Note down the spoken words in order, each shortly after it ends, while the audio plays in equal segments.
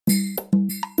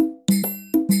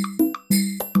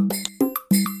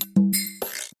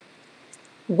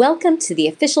Welcome to the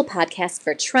official podcast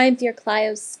for Triumvir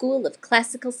Clio's School of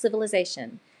Classical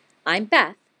Civilization. I'm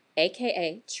Beth,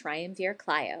 aka Triumvir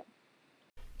Clio.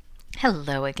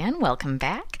 Hello again, welcome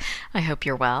back. I hope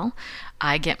you're well.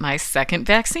 I get my second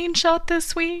vaccine shot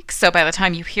this week, so by the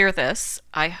time you hear this,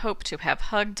 I hope to have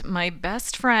hugged my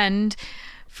best friend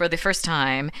for the first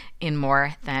time in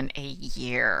more than a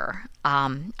year.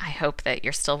 I hope that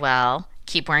you're still well.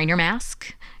 Keep wearing your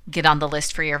mask. Get on the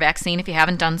list for your vaccine if you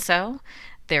haven't done so.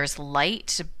 There's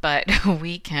light, but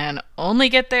we can only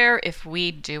get there if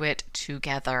we do it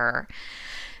together.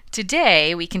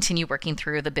 Today, we continue working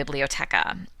through the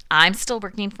Bibliotheca. I'm still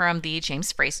working from the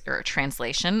James Fraser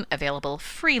translation, available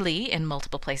freely in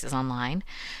multiple places online.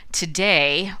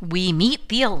 Today, we meet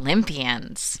the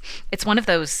Olympians. It's one of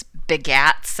those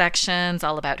begat sections,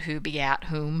 all about who begat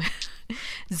whom.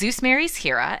 Zeus marries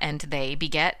Hera, and they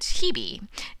beget Hebe,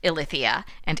 Ilithyia,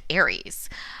 and Ares.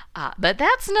 But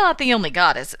that's not the only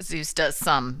goddess Zeus does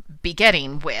some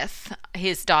begetting with.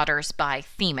 His daughters by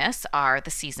Themis are the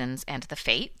Seasons and the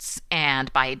Fates,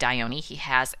 and by Dione he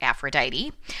has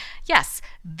Aphrodite. Yes,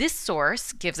 this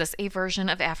source gives us a version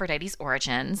of Aphrodite's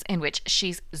origins in which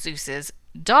she's Zeus's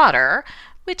daughter,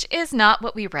 which is not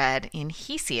what we read in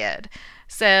Hesiod.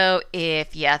 So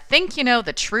if you think you know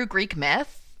the true Greek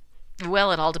myth,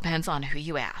 well, it all depends on who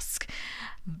you ask.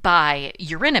 By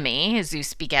Eurynome,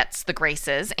 Zeus begets the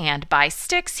Graces, and by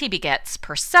Styx, he begets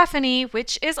Persephone,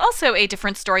 which is also a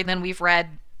different story than we've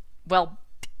read, well,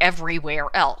 everywhere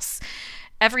else.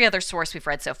 Every other source we've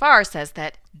read so far says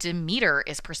that Demeter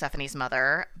is Persephone's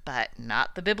mother, but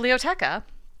not the Bibliotheca.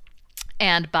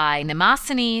 And by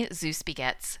Mnemosyne, Zeus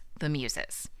begets the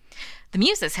Muses. The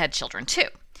Muses had children too.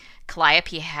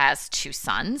 Calliope has two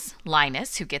sons,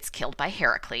 Linus, who gets killed by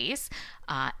Heracles,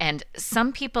 and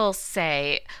some people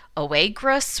say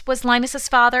Oeagrus was Linus's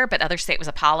father, but others say it was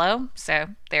Apollo, so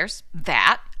there's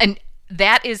that. And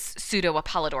that is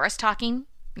Pseudo-Apollodorus talking,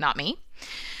 not me.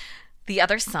 The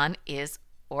other son is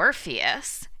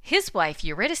Orpheus. His wife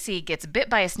Eurydice gets bit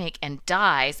by a snake and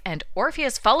dies, and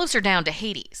Orpheus follows her down to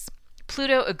Hades.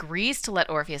 Pluto agrees to let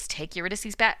Orpheus take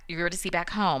Eurydice back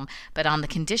home, but on the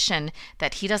condition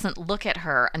that he doesn't look at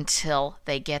her until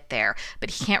they get there.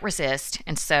 But he can't resist,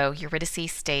 and so Eurydice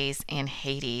stays in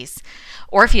Hades.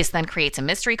 Orpheus then creates a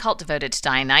mystery cult devoted to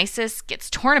Dionysus, gets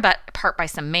torn apart by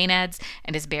some Maenads,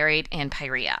 and is buried in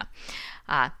Pieria.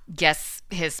 Guess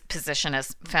his position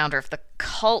as founder of the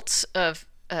cult of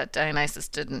Dionysus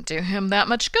didn't do him that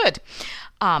much good.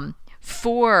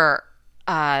 For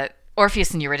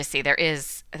Orpheus and Eurydice, there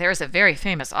is a very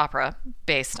famous opera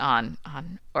based on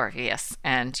Orpheus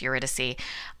and Eurydice,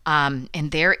 and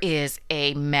there is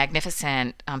a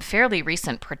magnificent, fairly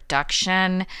recent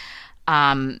production,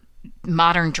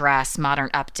 modern dress, modern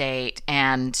update,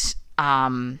 and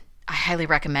I highly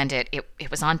recommend it.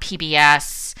 It was on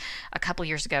PBS a couple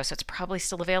years ago, so it's probably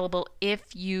still available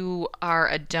if you are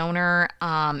a donor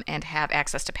and have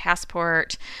access to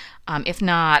Passport. If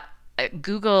not,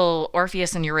 Google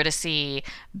Orpheus and Eurydice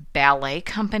Ballet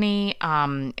Company,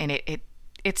 and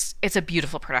it's a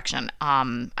beautiful production.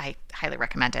 I highly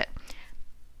recommend it.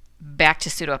 Back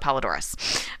to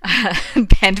Pseudo-Apollodorus,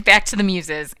 and back to the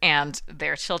Muses and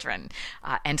their children.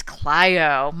 And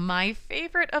Clio, my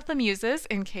favorite of the Muses,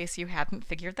 in case you hadn't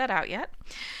figured that out yet.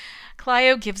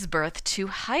 Clio gives birth to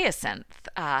Hyacinth.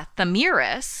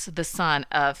 Thamyris, the son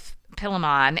of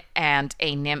Philemon and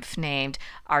a nymph named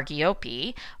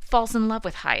Argiope, falls in love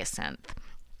with Hyacinth.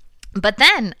 But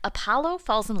then Apollo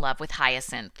falls in love with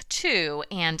Hyacinth too,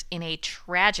 and in a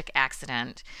tragic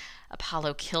accident,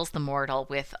 Apollo kills the mortal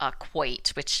with a quoit,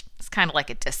 which is kind of like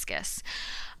a discus.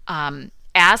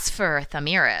 As for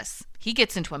Thamyris, he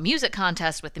gets into a music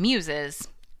contest with the Muses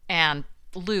and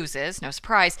loses, no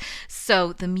surprise.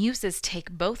 So the Muses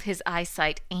take both his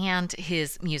eyesight and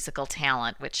his musical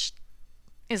talent, which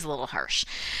is a little harsh.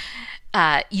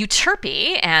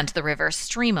 Euterpe and the river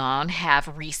Strymon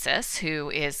have Rhesus, who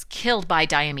is killed by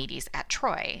Diomedes at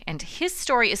Troy, and his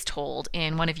story is told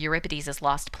in one of Euripides'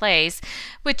 lost plays,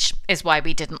 which is why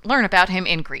we didn't learn about him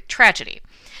in Greek tragedy.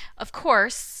 Of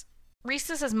course,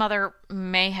 Rhesus' mother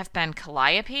may have been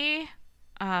Calliope,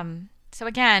 so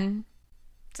again,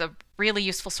 it's a really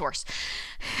useful source.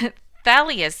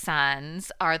 Thalia's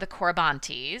sons are the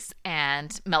Corybantes,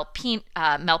 and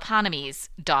Melponome's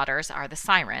daughters are the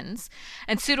Sirens.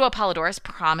 And Pseudo-Apollodorus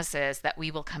promises that we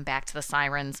will come back to the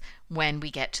Sirens when we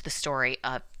get to the story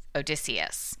of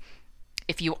Odysseus.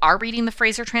 If you are reading the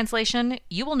Fraser translation,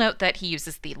 you will note that he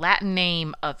uses the Latin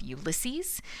name of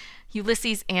Ulysses.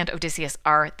 Ulysses and Odysseus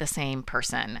are the same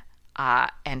person.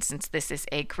 And since this is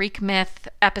a Greek myth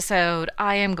episode,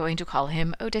 I am going to call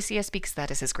him Odysseus because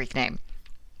that is his Greek name.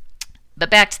 But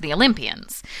back to the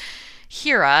Olympians.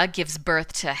 Hera gives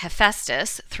birth to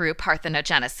Hephaestus through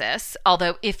parthenogenesis,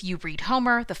 although if you read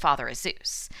Homer, the father is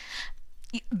Zeus.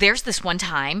 There's this one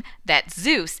time that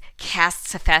Zeus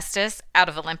casts Hephaestus out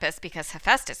of Olympus because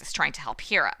Hephaestus is trying to help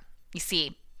Hera. You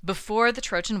see, before the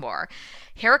Trojan War,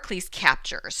 Heracles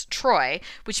captures Troy,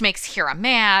 which makes Hera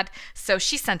mad, so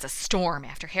she sends a storm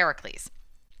after Heracles.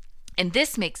 And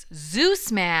this makes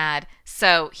Zeus mad,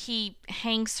 so he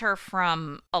hangs her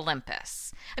from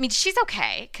Olympus. I mean, she's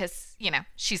okay, because,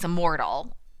 she's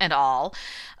immortal and all.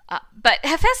 But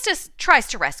Hephaestus tries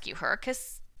to rescue her,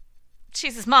 because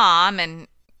she's his mom, and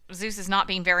Zeus is not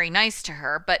being very nice to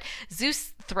her. But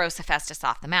Zeus throws Hephaestus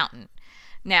off the mountain.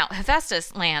 Now,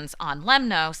 Hephaestus lands on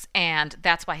Lemnos, and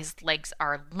that's why his legs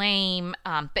are lame.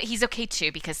 But he's okay,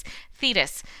 too, because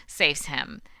Thetis saves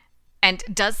him. And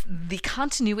does the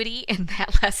continuity in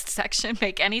that last section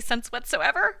make any sense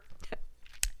whatsoever?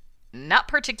 Not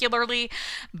particularly,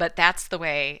 but that's the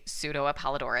way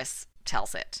Pseudo-Apollodorus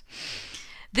tells it.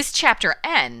 This chapter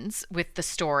ends with the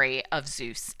story of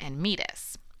Zeus and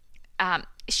Metis.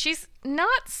 She's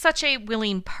not such a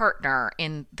willing partner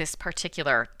in this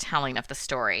particular telling of the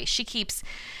story. She keeps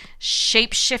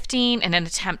shape-shifting in an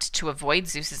attempt to avoid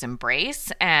Zeus's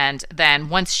embrace, and then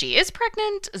once she is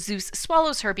pregnant, Zeus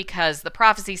swallows her because the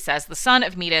prophecy says the son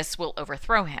of Metis will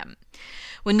overthrow him.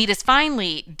 When Metis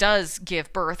finally does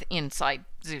give birth inside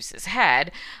Zeus's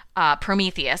head,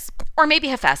 Prometheus, or maybe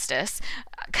Hephaestus,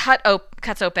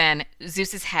 cuts open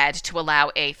Zeus's head to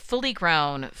allow a fully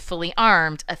grown, fully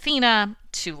armed Athena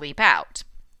to leap out.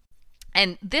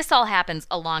 And this all happens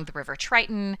along the river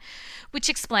Triton, which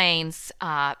explains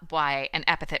why an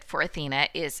epithet for Athena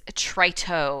is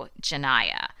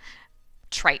Tritogenia,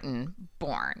 Triton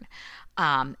born.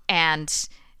 And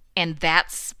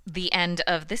that's the end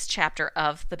of this chapter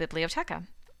of the Bibliotheca.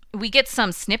 We get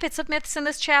some snippets of myths in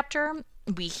this chapter.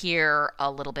 We hear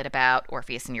a little bit about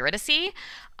Orpheus and Eurydice,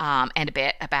 and a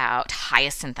bit about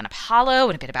Hyacinth and Apollo,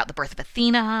 and a bit about the birth of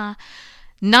Athena.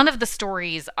 None of the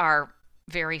stories are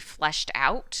very fleshed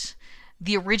out.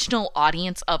 The original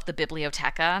audience of the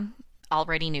Bibliotheca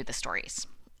already knew the stories.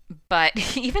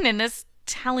 But even in this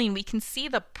telling, we can see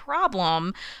the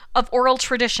problem of oral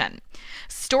tradition.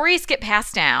 Stories get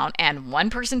passed down, and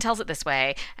one person tells it this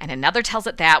way, and another tells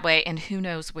it that way, and who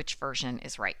knows which version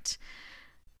is right.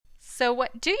 So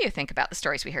what do you think about the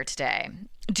stories we heard today?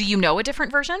 Do you know a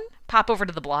different version? Pop over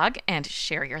to the blog and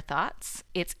share your thoughts.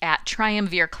 It's at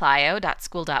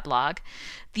triumvirclio.school.blog.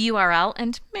 The URL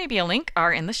and maybe a link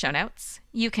are in the show notes.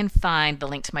 You can find the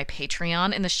link to my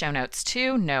Patreon in the show notes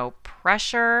too. No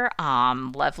pressure.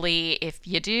 Lovely if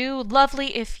you do,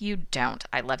 lovely if you don't.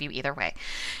 I love you either way.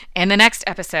 In the next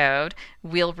episode,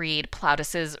 we'll read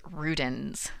Plautus's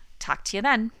Rudens. Talk to you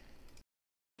then.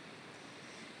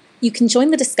 You can join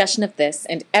the discussion of this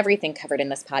and everything covered in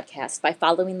this podcast by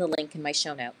following the link in my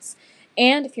show notes.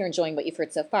 And if you're enjoying what you've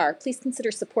heard so far, please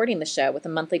consider supporting the show with a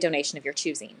monthly donation of your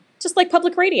choosing, just like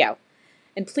public radio.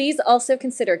 And please also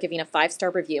consider giving a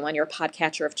 5-star review on your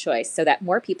podcatcher of choice so that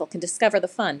more people can discover the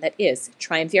fun that is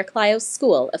Triumvir Clio's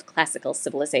School of Classical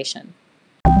Civilization.